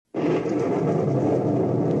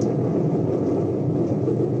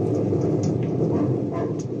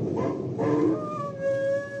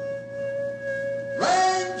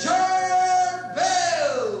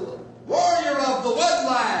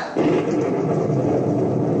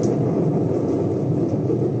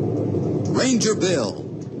Ranger Bill,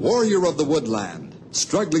 warrior of the woodland,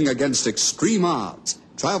 struggling against extreme odds,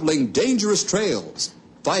 traveling dangerous trails,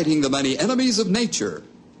 fighting the many enemies of nature.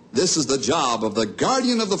 This is the job of the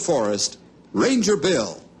guardian of the forest, Ranger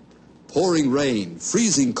Bill. Pouring rain,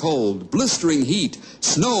 freezing cold, blistering heat,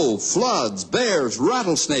 snow, floods, bears,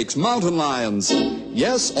 rattlesnakes, mountain lions.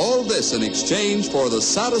 Yes, all this in exchange for the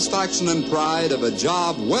satisfaction and pride of a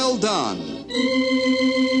job well done.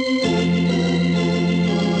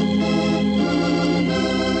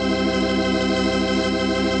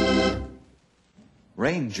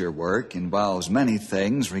 Ranger work involves many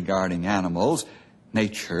things regarding animals,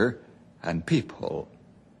 nature, and people.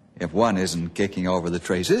 If one isn't kicking over the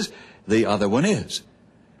traces, the other one is.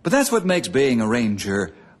 But that's what makes being a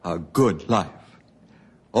ranger a good life.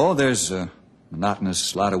 Oh, there's a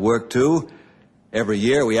monotonous lot of work, too. Every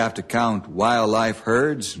year we have to count wildlife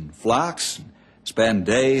herds and flocks, and spend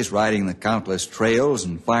days riding the countless trails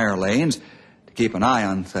and fire lanes to keep an eye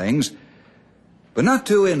on things. But not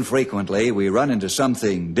too infrequently, we run into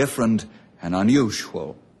something different and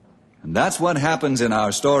unusual. And that's what happens in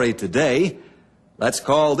our story today. Let's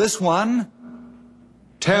call this one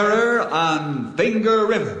Terror on Finger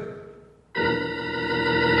River.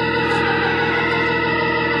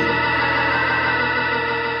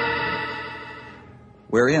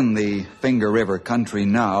 We're in the Finger River country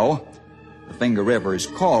now. The Finger River is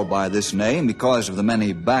called by this name because of the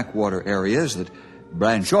many backwater areas that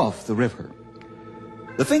branch off the river.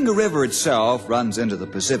 The Finger River itself runs into the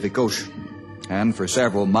Pacific Ocean, and for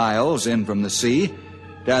several miles in from the sea,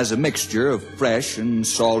 it has a mixture of fresh and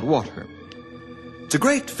salt water. It's a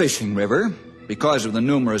great fishing river because of the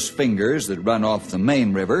numerous fingers that run off the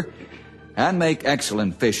main river and make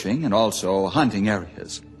excellent fishing and also hunting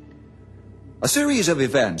areas. A series of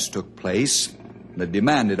events took place that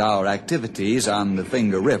demanded our activities on the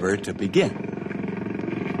Finger River to begin.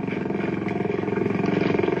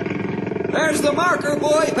 There's the marker,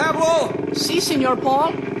 boy, Pablo. Si, Senor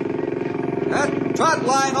Paul. That trot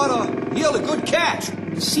line ought to yield a good catch.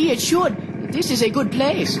 Si, it should. This is a good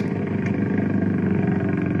place.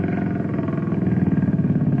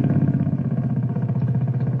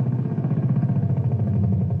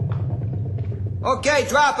 Okay,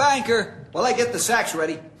 drop anchor while I get the sacks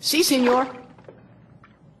ready. Si, Senor.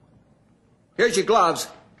 Here's your gloves.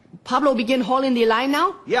 Pablo begin hauling the line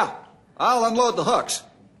now? Yeah, I'll unload the hooks.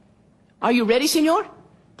 Are you ready, Senor?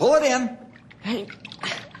 Pull it in.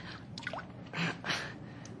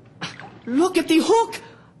 Look at the hook.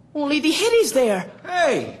 Only the head is there.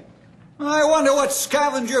 Hey, I wonder what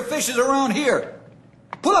scavenger fish is around here.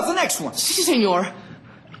 Pull up the next one. Si, Senor.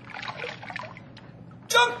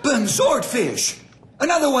 Jumping swordfish.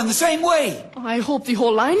 Another one the same way. I hope the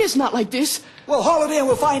whole line is not like this. Well, haul it in,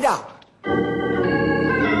 we'll find out.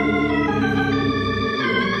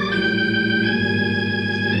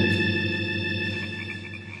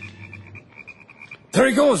 There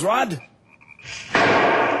he goes, Rod.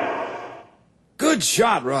 Good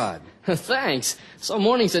shot, Rod. Thanks. Some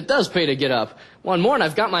mornings it does pay to get up. One morning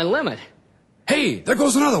I've got my limit. Hey, there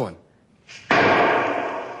goes another one.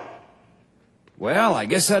 Well, I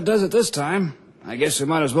guess that does it this time. I guess we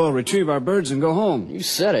might as well retrieve our birds and go home. You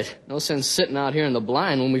said it. No sense sitting out here in the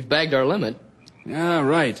blind when we've bagged our limit. Yeah,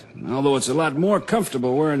 right. Although it's a lot more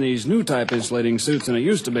comfortable wearing these new type insulating suits than it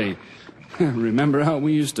used to be. Remember how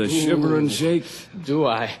we used to shiver and shake? Do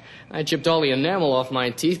I? I chipped all the enamel off my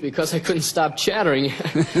teeth because I couldn't stop chattering.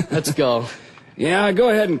 Let's go. Yeah, go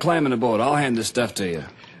ahead and climb in the boat. I'll hand this stuff to you.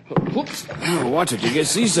 Whoops. Oh, watch it, you get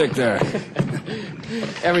seasick there.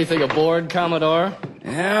 Everything aboard, Commodore?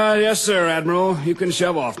 Yeah, yes, sir, Admiral. You can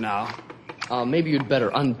shove off now. Maybe you'd better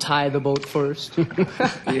untie the boat first.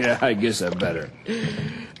 Yeah, I guess I better.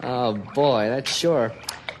 Oh, boy, that's sure.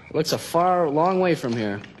 Looks a long way from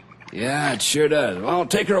here. Yeah, it sure does. Well,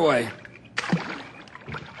 take her away.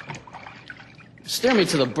 Steer me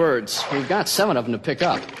to the birds. We've got 7 of them to pick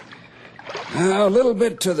up. A little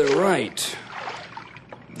bit to the right.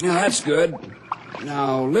 Yeah, that's good.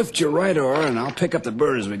 Now, lift your right oar, and I'll pick up the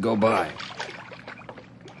bird as we go by.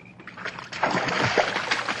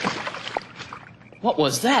 What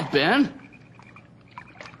was that, Ben?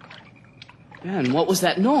 Ben, what was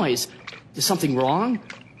that noise? Is something wrong?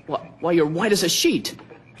 Why, you're white as a sheet.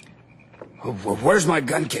 Where's my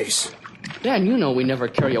gun case? Ben, you know we never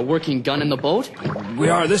carry a working gun in the boat. We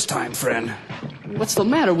are this time, friend. What's the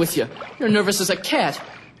matter with you? You're nervous as a cat.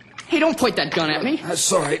 Hey, don't point that gun at me. That's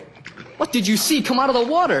sorry. What did you see come out of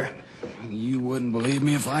the water? You wouldn't believe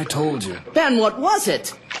me if I told you. Ben, what was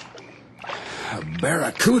it? A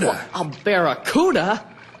barracuda. A barracuda?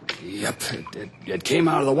 Yep, it came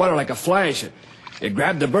out of the water like a flash. It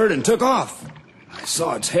grabbed the bird and took off. I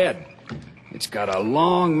saw its head. It's got a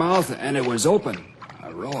long mouth, and it was open.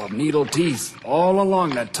 A row of needle teeth all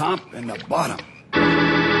along the top and the bottom.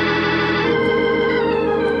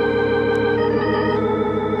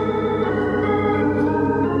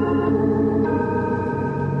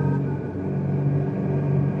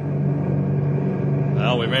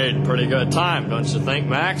 Well, we made pretty good time, don't you think,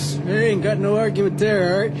 Max? I ain't got no argument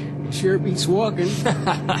there, Art. Sure beats walking. Yep,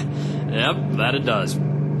 that it does.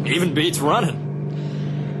 Even beats running.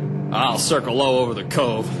 I'll circle low over the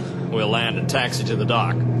cove. We'll land and taxi to the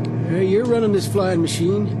dock. Hey, you're running this flying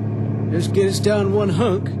machine. Just get us down one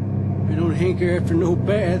hunk. I don't hanker after no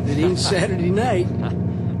bath. It ain't Saturday night.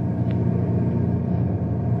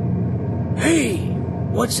 Hey,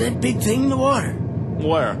 what's that big thing in the water?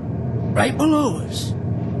 Where? Right below us.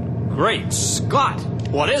 Great Scott!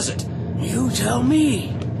 What is it? You tell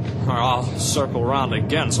me. I'll circle around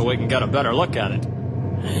again so we can get a better look at it.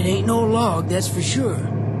 It ain't no log, that's for sure.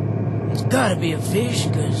 It's gotta be a fish,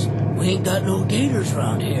 'cause we ain't got no gators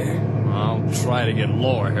around here. I'll try to get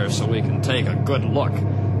lower here so we can take a good look.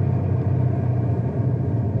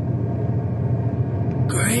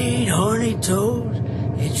 Great horny toad.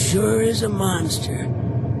 It sure is a monster.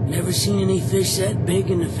 Never seen any fish that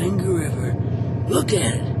big in the Finger River. Look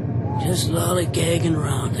at it. Just lollygagging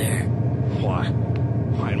around there. Why,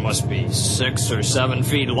 it must be 6 or 7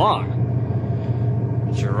 feet long.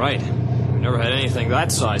 But you're right. We never had anything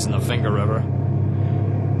that size in the Finger River.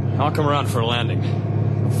 I'll come around for a landing.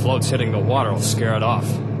 The floats hitting the water will scare it off.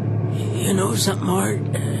 You know something, Art?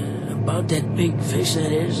 About that big fish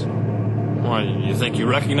that is? Why, you think you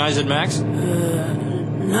recognize it, Max?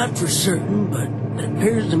 Not for certain, but it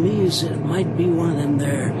appears to me as if it might be one of them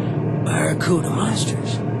there barracuda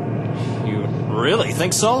monsters. You really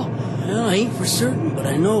think so? Well, I ain't for certain, but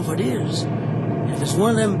I know if it is. If it's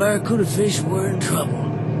one of them barracuda fish, we're in trouble.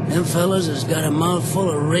 Them fellas has got a mouthful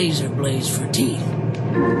of razor blades for teeth.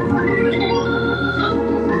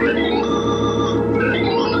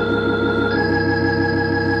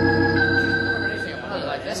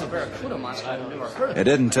 It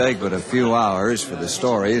didn't take but a few hours for the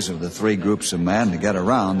stories of the three groups of men to get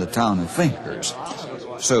around the town of Fingers.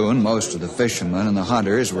 Soon, most of the fishermen and the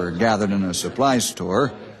hunters were gathered in a supply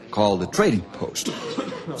store called the Trading Post.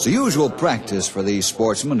 It's the usual practice for these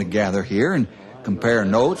sportsmen to gather here and compare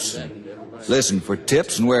notes and listen for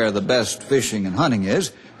tips on where the best fishing and hunting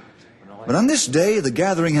is. But on this day, the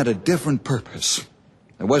gathering had a different purpose.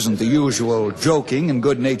 It wasn't the usual joking and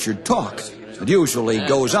good-natured talk that usually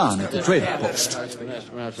goes on at the Trading Post.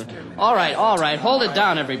 All right, hold it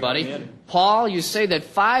down, everybody. Paul, you say that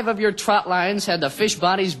 5 of your trout lines had the fish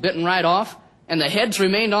bodies bitten right off, and the heads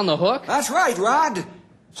remained on the hook? That's right, Rod.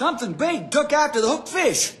 Something big took after the hooked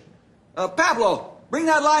fish. Pablo, bring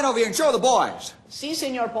that line over here and show the boys. Si,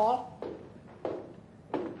 Senor Paul.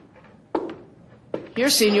 Here,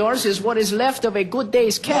 senors, is what is left of a good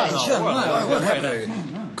day's catch.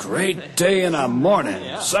 Great day in the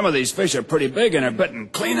morning. Some of these fish are pretty big and are bitten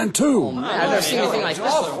clean in two. I've never seen anything like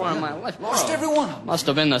this before in my life. Lost every one of them. Must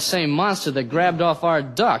have been the same monster that grabbed off our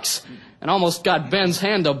ducks and almost got Ben's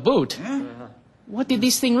hand to boot. What did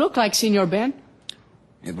this thing look like, Senor Ben?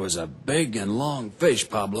 It was a big and long fish,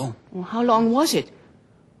 Pablo. Well, how long was it?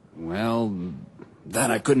 Well, that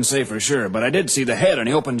I couldn't say for sure, but I did see the head and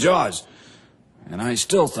the open jaws. And I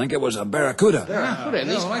still think it was a barracuda. How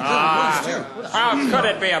could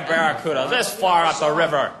it be a barracuda this far up the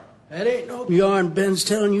river? That ain't no yarn Ben's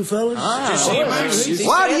telling you fellas.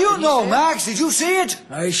 Why do you know, Max? Did you see it?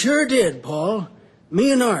 I sure did, Paul.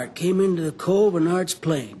 Me and Art came into the cove in Art's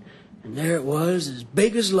plane, and there it was, as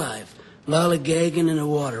big as life, lollygagging in the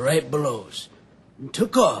water right below us, and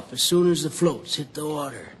took off as soon as the floats hit the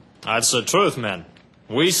water. That's the truth, men.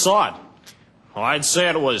 We saw it. Oh, I'd say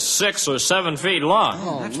it was 6 or 7 feet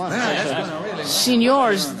long.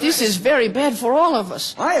 Senors, this is very bad for all of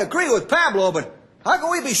us. I agree with Pablo, but how can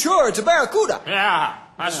we be sure it's a barracuda? Yeah,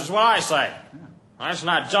 that's just what I say. Let's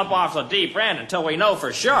not jump off the deep end until we know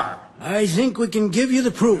for sure. I think we can give you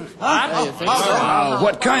the proof.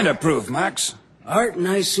 What kind of proof, Max? Art and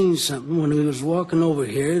I seen something when we was walking over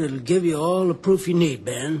here that'll give you all the proof you need,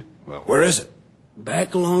 Ben. Well, where is it?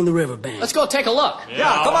 Back along the riverbank. Let's go take a look.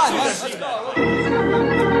 Yeah, come on, let's go.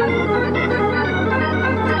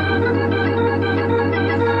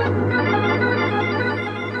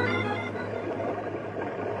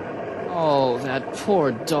 Oh, that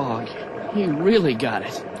poor dog. He really got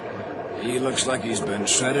it. He looks like he's been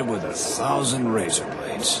shredded with 1,000 razor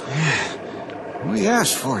blades. We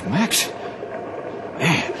asked for it, Max.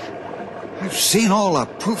 Man, I've seen all the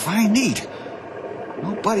proof I need.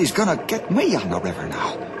 Nobody's gonna get me on the river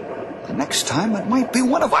now. Next time, it might be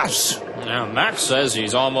one of us. Now, Max says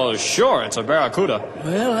he's almost sure it's a barracuda.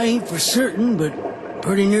 Well, I ain't for certain, but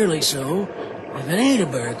pretty nearly so. If it ain't a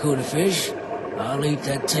barracuda fish, I'll eat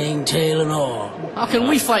that thing tail and all. How can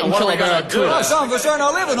we fight and What kill are a we gonna do? barracuda? Some of us are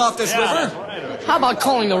not living off this river. How about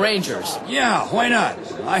calling the Rangers? Yeah, why not?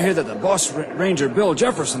 I hear that the boss ranger Bill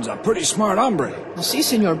Jefferson's a pretty smart hombre. Well, see,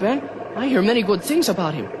 Senor Ben, I hear many good things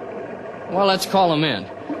about him. Well, let's call him in.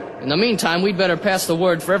 In the meantime, we'd better pass the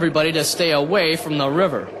word for everybody to stay away from the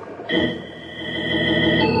river.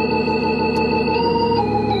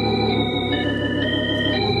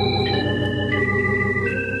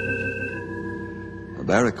 The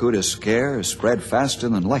barracuda scare spread faster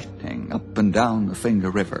than lightning up and down the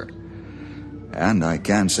Finger River. And I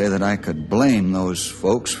can't say that I could blame those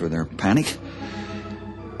folks for their panic.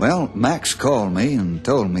 Well, Max called me and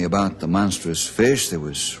told me about the monstrous fish that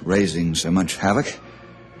was raising so much havoc.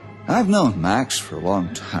 I've known Max for a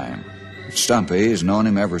long time. Stumpy's known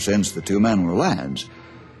him ever since the two men were lads.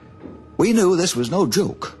 We knew this was no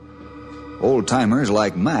joke. Old-timers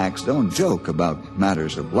like Max don't joke about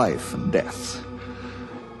matters of life and death.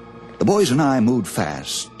 The boys and I moved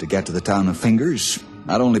fast to get to the town of Fingers,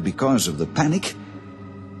 not only because of the panic,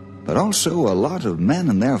 but also a lot of men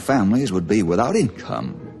and their families would be without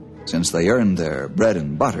income, since they earned their bread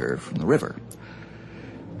and butter from the river.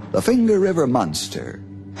 The Finger River monster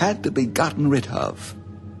had to be gotten rid of,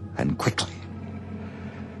 and quickly.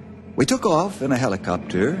 We took off in a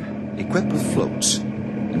helicopter equipped with floats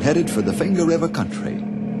and headed for the Finger River country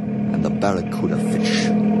and the barracuda fish.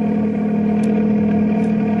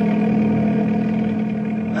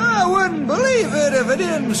 I wouldn't believe it if I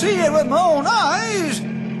didn't see it with my own eyes.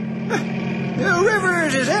 The river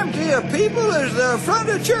is as empty of people as the front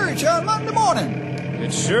of church on Monday morning.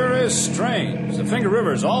 It sure is strange. The Finger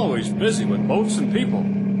River is always busy with boats and people.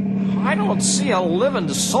 I don't see a living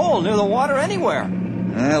soul near the water anywhere.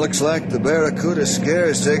 Looks like the barracuda scare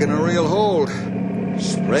is taking a real hold.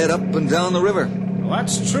 Spread up and down the river. Well,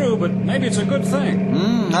 that's true, but maybe it's a good thing.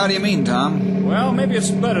 How do you mean, Tom? Well, maybe it's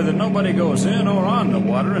better that nobody goes in or on the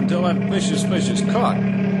water until that vicious fish is caught.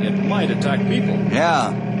 It might attack people.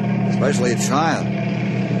 Yeah, especially a child.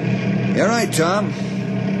 You're right, Tom.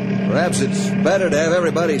 Perhaps it's better to have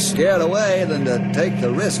everybody scared away than to take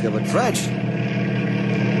the risk of a tragedy.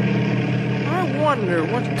 I wonder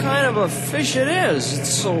what kind of a fish it is. It's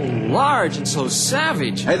so large and so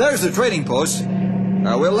savage. Hey, there's the trading post.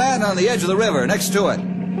 We'll land on the edge of the river, next to it.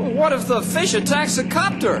 Well, what if the fish attacks the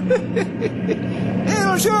copter?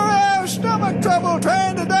 It'll sure have stomach trouble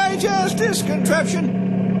trying to digest this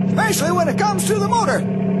contraption, especially when it comes to the motor.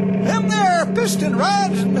 Them there piston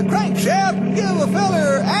rods and the crankshaft can give a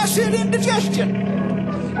feller acid indigestion.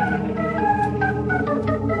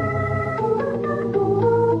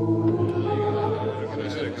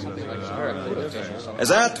 Is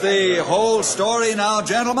that the whole story now,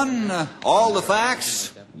 gentlemen? All the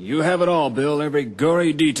facts? You have it all, Bill, every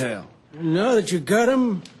gory detail. Now that you got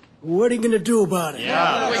him, what are you going to do about it?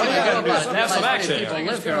 Have some action.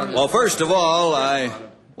 Well, first of all, I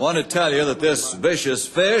want to tell you that this vicious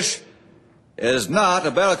fish is not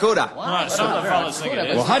a barracuda. Some of the fellas think it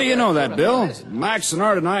is. Well, how do you know that, Bill? Max and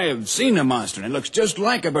Art and I have seen the monster, and it looks just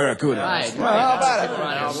like a barracuda. Well, how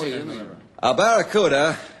about it? A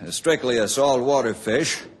barracuda is strictly a saltwater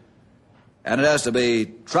fish, and it has to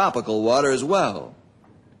be tropical water as well.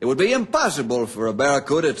 It would be impossible for a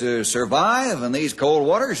barracuda to survive in these cold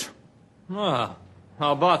waters. How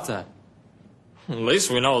about that? At least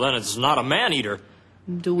we know then it's not a man-eater.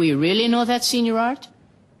 Do we really know that, Senor Art?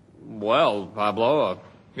 Well, Pablo, I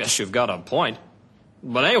guess you've got a point.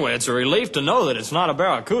 But anyway, it's a relief to know that it's not a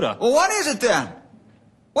barracuda. Well, what is it then?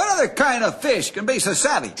 What other kind of fish can be so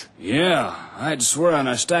savage? Yeah, I'd swear on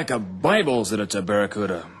a stack of Bibles that it's a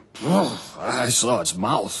barracuda. Oh, I saw its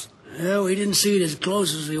mouth. Well, we didn't see it as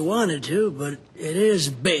close as we wanted to, but it is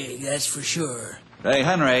big, that's for sure. Hey,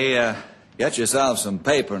 Henry, get yourself some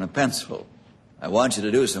paper and a pencil. I want you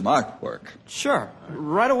to do some artwork. Sure,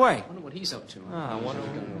 right away. I wonder what he's up to.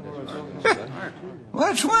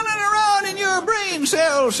 What's running around in your brain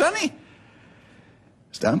cells, Sonny?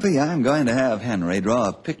 Stumpy, I'm going to have Henry draw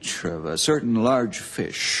a picture of a certain large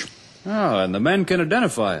fish. Oh, and the men can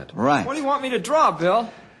identify it. Right. What do you want me to draw,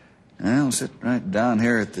 Bill? I'll sit right down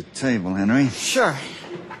here at the table, Henry. Sure.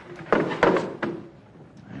 There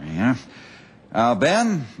you are. Now,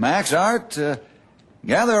 Ben, Max, Art,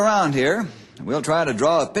 gather around here. We'll try to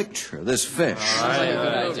draw a picture of this fish.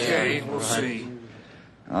 Okay, we'll see.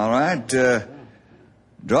 All right,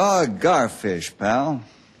 draw a garfish, pal.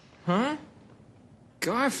 Huh?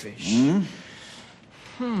 Garfish? You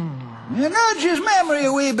nudge his memory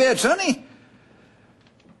a wee bit, sonny.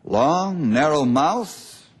 Long, narrow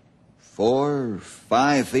mouth, 4 or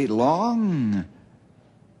 5 feet long,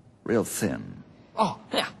 real thin. Oh,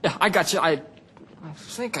 yeah, I got you. I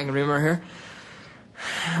think I can remember here.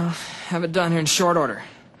 I'll have it done here in short order.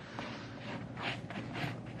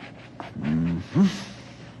 Mm-hmm.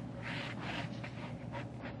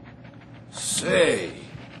 Say,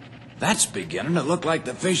 that's beginning to look like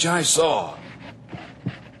the fish I saw.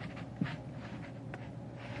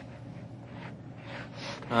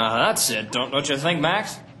 That's it, don't you think,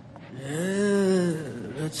 Max?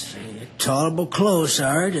 Let's see. Tolerable close,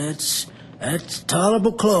 Art. That's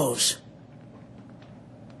tolerable close.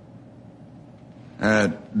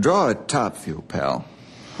 Draw a top view, pal.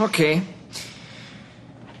 Okay.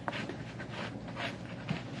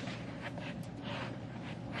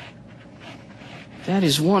 That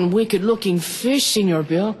is one wicked-looking fish, Senor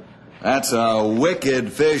Bill. That's a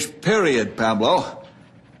wicked fish, period, Pablo.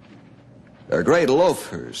 They're great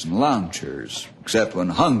loafers and loungers, except when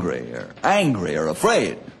hungry or angry or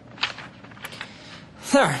afraid.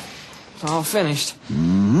 There. It's all finished.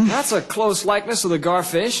 Mm-hmm. That's a close likeness of the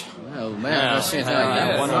garfish. Oh, man, I've seen anything like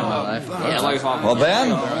that one in my life. Well,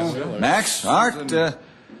 Ben, Max, Art,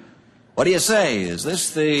 what do you say? Is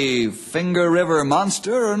this the Finger River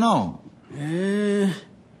monster or no?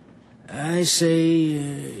 I say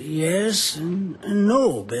yes and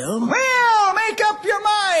no, Bill. Well, make up your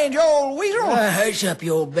mind, you old weasel. Hush up,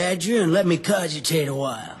 you old badger, and let me cogitate a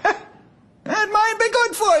while. That might be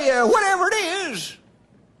good for you, whatever it is.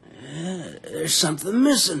 There's something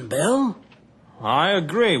missing, Bill. I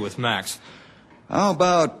agree with Max. How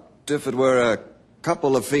about if it were a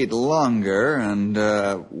couple of feet longer and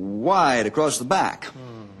wide across the back?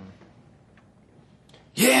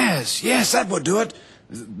 Yes, that would do it.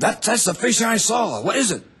 That's the fish I saw. What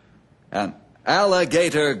is it? An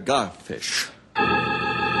alligator garfish.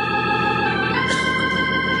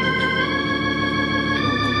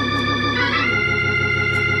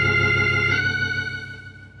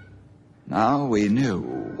 Now we knew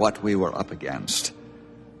what we were up against.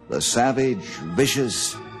 The savage,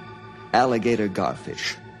 vicious alligator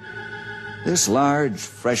garfish. This large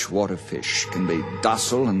freshwater fish can be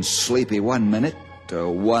docile and sleepy 1 minute, or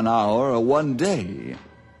 1 hour, or 1 day,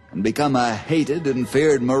 and become a hated and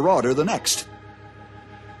feared marauder the next.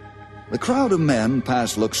 The crowd of men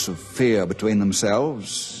passed looks of fear between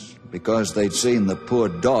themselves because they'd seen the poor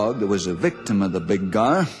dog that was a victim of the big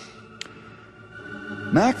gar.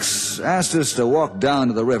 Max asked us to walk down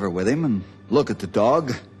to the river with him and look at the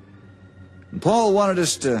dog. And Paul wanted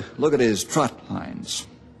us to look at his trot lines.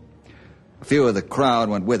 A few of the crowd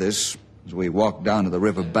went with us as we walked down to the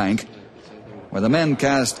river bank, where the men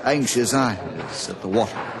cast anxious eyes at the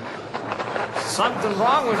water. Something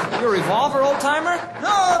wrong with your revolver, old-timer?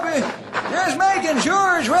 No, but just making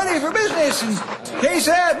sure it's ready for business in case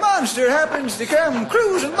that monster happens to come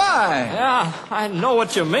cruising by. Yeah, I know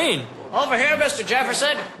what you mean. Over here, Mr.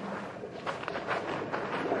 Jefferson.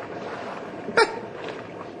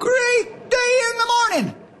 Great day in the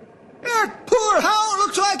morning. That poor hound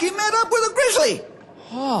looks like he met up with a grizzly.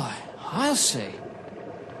 Oh, I'll say.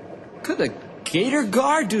 Could the gator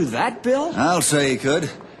guard do that, Bill? I'll say he could.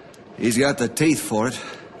 He's got the teeth for it.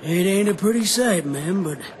 It ain't a pretty sight, man,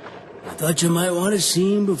 but I thought you might want to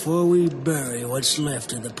see him before we bury what's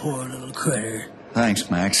left of the poor little critter. Thanks,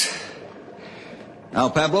 Max. Now,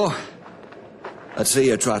 Pablo, let's see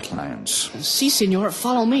your trot lines. Si, senor.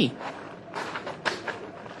 Follow me.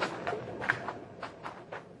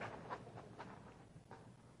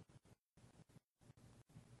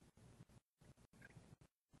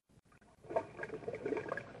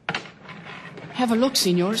 Have a look,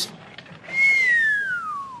 senors.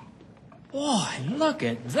 Boy, look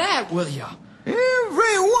at that, will you?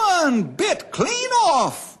 Every one bit clean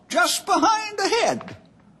off, just behind the head.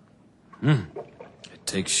 It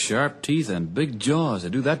takes sharp teeth and big jaws to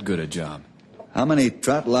do that good a job. How many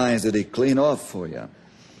trot lines did he clean off for you?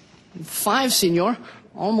 5, senor.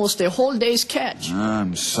 Almost a whole day's catch.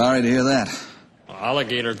 I'm sorry to hear that.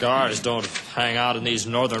 Alligator guards don't hang out in these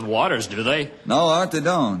northern waters, do they? No, Art, they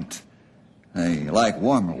don't. They like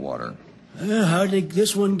warmer water. How'd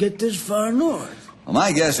this one get this far north? Well,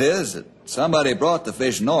 my guess is that somebody brought the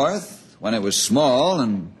fish north when it was small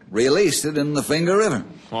and released it in the Finger River.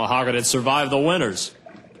 Well, how could it survive the winters?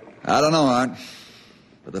 I don't know, Art.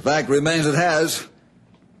 But the fact remains it has.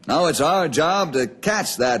 Now it's our job to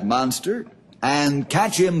catch that monster and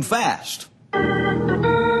catch him fast.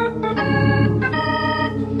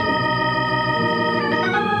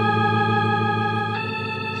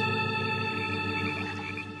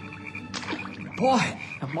 Boy,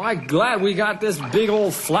 am I glad we got this big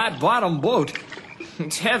old flat-bottom boat.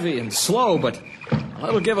 It's heavy and slow, but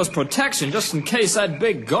That'll give us protection just in case that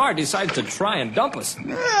big guard decides to try and dump us.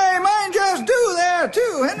 Hey, mine just do that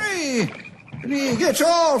too, Henry. And he gets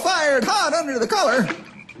all fired hot under the collar.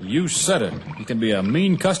 You said it. He can be a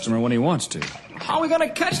mean customer when he wants to. How are we gonna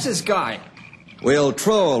catch this guy? We'll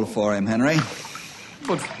troll for him, Henry.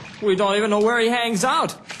 But we don't even know where he hangs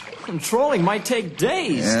out. Controlling might take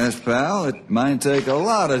days. Yes, pal, it might take a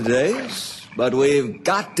lot of days, but we've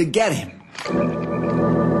got to get him.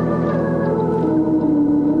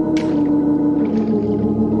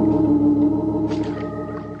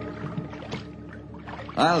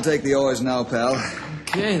 I'll take the oars now, pal.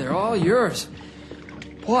 Okay, they're all yours.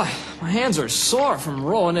 Boy, my hands are sore from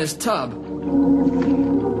rowing this tub.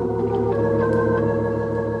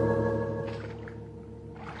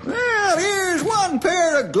 Well, here's one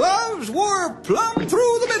pair of gloves wore plumb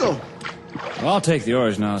through the middle. I'll take the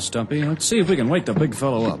oars now, Stumpy. Let's see if we can wake the big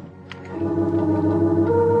fellow up.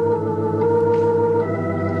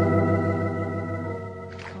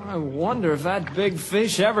 I wonder if that big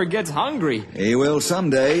fish ever gets hungry. He will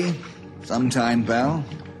someday, sometime, pal.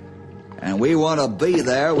 And we want to be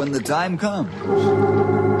there when the time comes.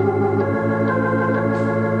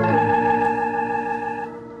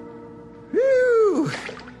 Whew!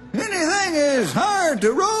 Anything as hard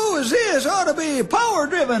to row as this ought to be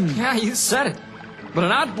power-driven. Yeah, you said it. But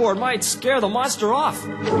an outboard might scare the monster off.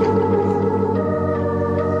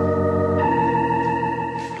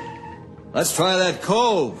 Let's try that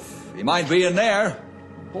cove. He might be in there.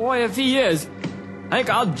 Boy, if he is, I think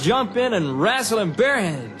I'll jump in and wrestle him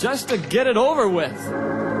barehanded just to get it over with.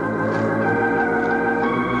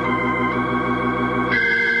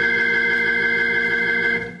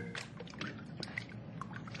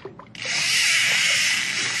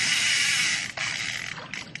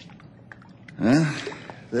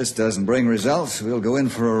 This doesn't bring results. We'll go in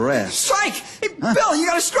for a rest. Strike! Hey, Bill, you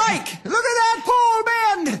gotta strike! Look at that pole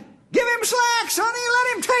bend! Give him slack, Sonny.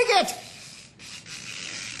 Let him take it.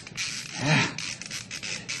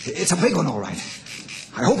 It's a big one, all right.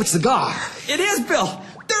 I hope it's the gar. It is, Bill.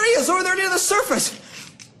 There he is over there near the surface.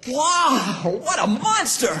 Wow, what a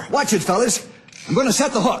monster! Watch it, fellas. I'm going to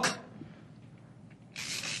set the hook.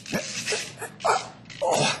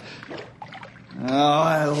 Oh,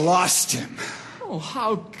 I lost him. Oh,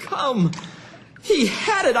 how come? He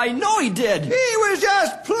had it, I know he did. He was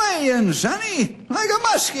just playing, Sonny, like a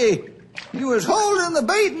muskie. He was holding the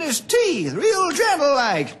bait in his teeth, real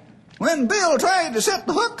gentle-like. When Bill tried to set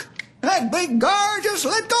the hook, that big gar just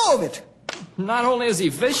let go of it. Not only is he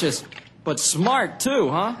vicious, but smart too,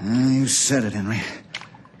 huh? You said it, Henry.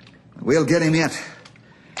 We'll get him yet.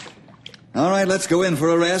 All right, let's go in for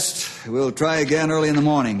a rest. We'll try again early in the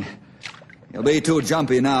morning. He'll be too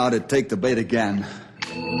jumpy now to take the bait again.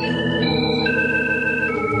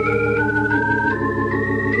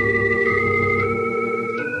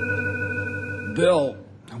 Bill,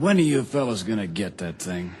 when are you fellas gonna get that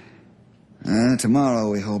thing? Tomorrow,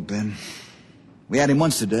 we hope, Ben. We had him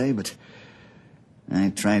once today, but I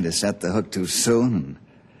tried to set the hook too soon,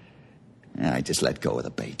 and I just let go of the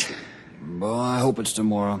bait. Well, I hope it's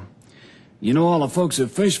tomorrow. You know, all the folks who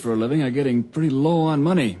fish for a living are getting pretty low on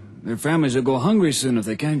money. Their families will go hungry soon if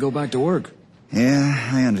they can't go back to work. Yeah,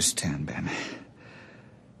 I understand, Ben.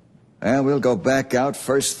 Well, we'll go back out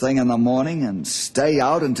first thing in the morning and stay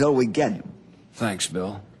out until we get him. Thanks,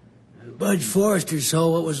 Bill. Budge Forrester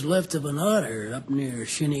saw what was left of an otter up near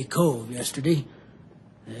Shinny Cove yesterday.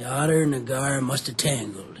 The otter and the gar must have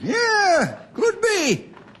tangled. Yeah, could be.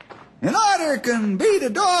 An otter can beat a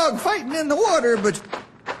dog fighting in the water, but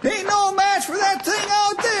ain't no match for that thing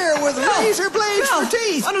out there with razor blades for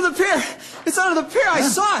teeth. Under the pier. It's under the pier. I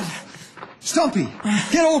saw it. Stumpy,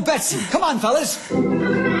 get old Betsy. Come on, fellas.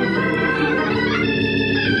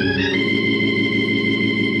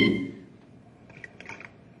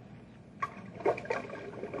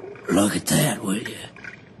 Look at that, will you?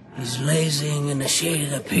 He's lazing in the shade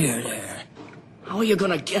of the pier there. How are you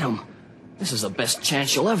gonna get him? This is the best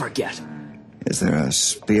chance you'll ever get. Is there a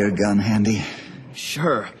spear gun handy?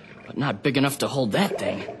 Sure, but not big enough to hold that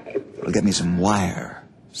thing. Well, get me some wire.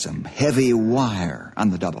 Some heavy wire on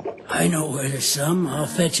the double. I know where there's some. I'll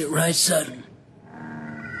fetch it right sudden.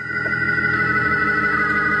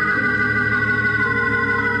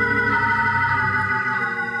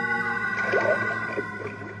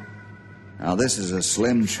 Now, this is a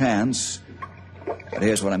slim chance, but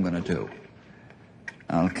here's what I'm going to do.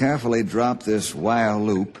 I'll carefully drop this wire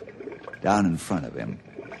loop down in front of him.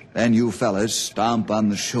 Then you fellas stomp on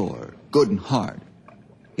the shore, good and hard.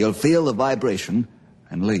 He'll feel the vibration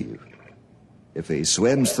and leave. If he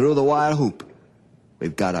swims through the wire hoop,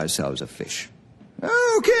 we've got ourselves a fish.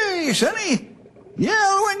 Okay, Sonny.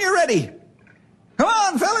 Yell when you're ready. Come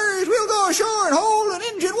on, fellers, we'll go ashore and hold an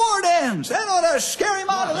Injun war dance. That ought to scare him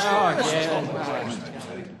out of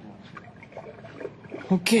there.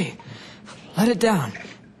 Okay, let it down.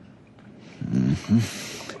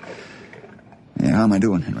 Yeah, how am I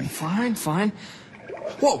doing, Henry? Fine.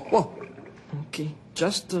 Whoa. Okay,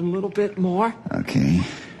 just a little bit more. Okay.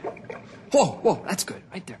 Whoa, that's good,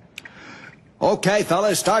 right there. Okay,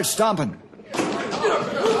 fellas, start stomping.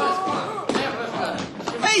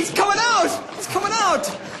 Hey, he's coming out!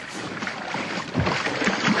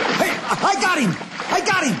 Hey, I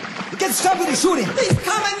got him! Get Stumpy to shoot him! He's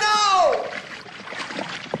coming now!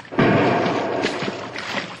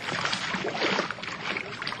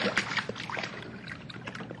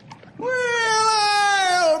 Well,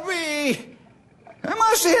 I'll be... I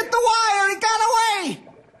must have hit the wire. He got away.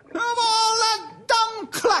 Of all the dumb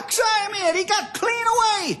clucks I'm in, he got clean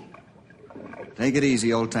away. Take it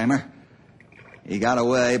easy, old-timer. He got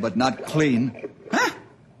away, but not clean. Huh?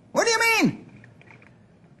 What do you mean?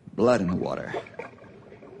 Blood in the water.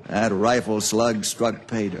 That rifle slug struck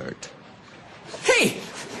pay dirt. Hey!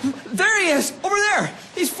 There he is! Over there!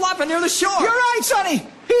 He's flopping near the shore! You're right, Sonny.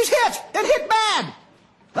 He's hit, and hit bad.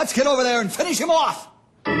 Let's get over there and finish him off.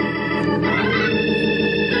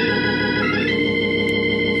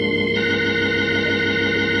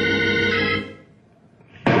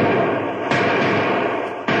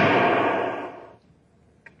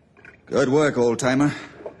 Good work, old-timer.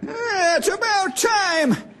 It's about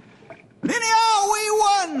time. Anyhow, we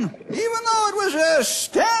won, even though it was a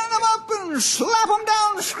stand 'em up and slap 'em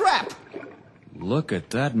down scrap. Look at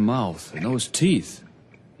that mouth and those teeth.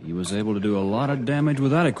 He was able to do a lot of damage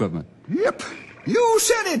with that equipment. Yep. You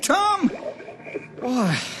said it, Tom.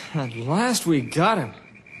 Boy, at last we got him.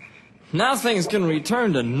 Now things can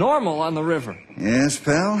return to normal on the river. Yes,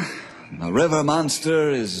 pal. The river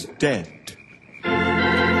monster is dead.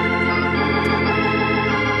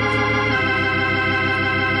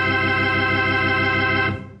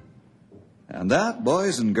 And that,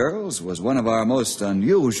 boys and girls, was one of our most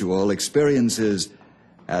unusual experiences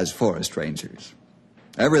as forest rangers.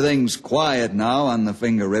 Everything's quiet now on the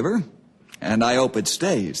Finger River, and I hope it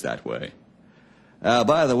stays that way.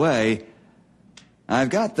 By the way,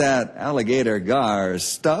 I've got that alligator gar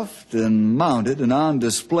stuffed and mounted and on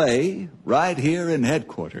display right here in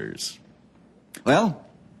headquarters. Well,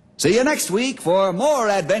 see you next week for more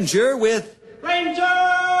adventure with Ranger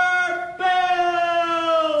Bill!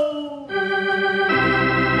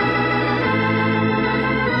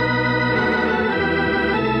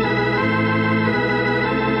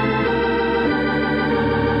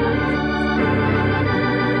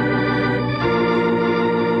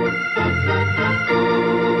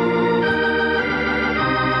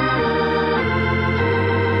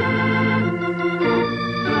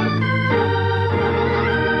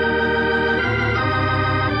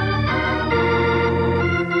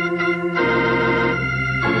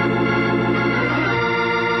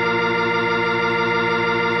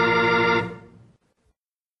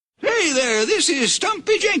 This is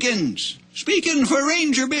Stumpy Jenkins, speaking for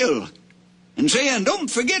Ranger Bill, and saying don't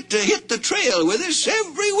forget to hit the trail with us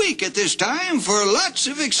every week at this time for lots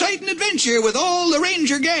of exciting adventure with all the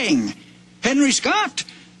Ranger gang. Henry Scott,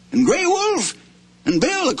 and Grey Wolf, and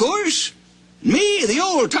Bill, of course, and me, the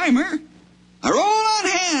old-timer, are all on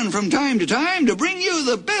hand from time to time to bring you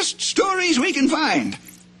the best stories we can find.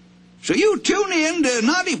 So you tune in to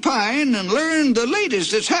Knotty Pine and learn the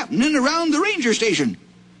latest that's happening around the ranger station,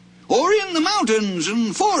 or in the mountains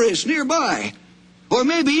and forests nearby, or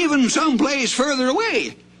maybe even someplace further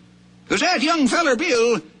away. 'Cause that young feller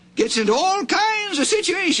Bill gets into all kinds of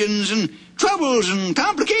situations and troubles and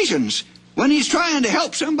complications when he's trying to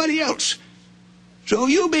help somebody else. So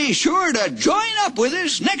you be sure to join up with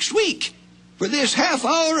us next week for this half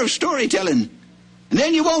hour of storytelling, and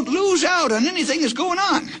then you won't lose out on anything that's going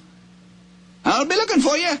on. I'll be looking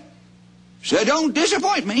for you, so don't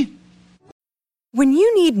disappoint me. When you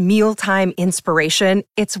need mealtime inspiration,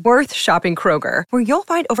 it's worth shopping Kroger, where you'll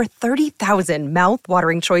find over 30,000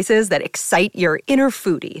 mouth-watering choices that excite your inner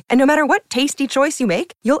foodie. And no matter what tasty choice you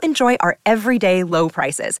make, you'll enjoy our everyday low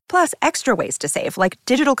prices, plus extra ways to save, like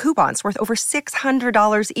digital coupons worth over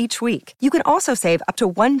 $600 each week. You can also save up to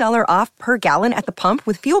 $1 off per gallon at the pump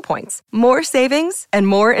with fuel points. More savings and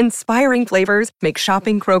more inspiring flavors make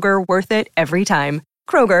shopping Kroger worth it every time.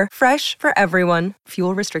 Kroger, fresh for everyone.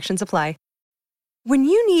 Fuel restrictions apply. When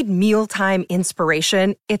you need mealtime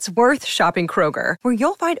inspiration, it's worth shopping Kroger, where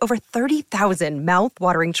you'll find over 30,000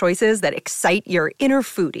 mouth-watering choices that excite your inner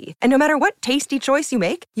foodie. And no matter what tasty choice you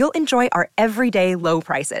make, you'll enjoy our everyday low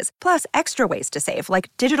prices, plus extra ways to save,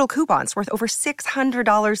 like digital coupons worth over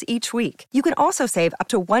 $600 each week. You can also save up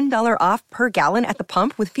to $1 off per gallon at the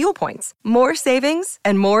pump with fuel points. More savings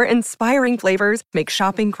and more inspiring flavors make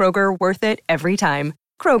shopping Kroger worth it every time.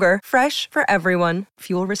 Kroger, fresh for everyone.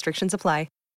 Fuel restrictions apply.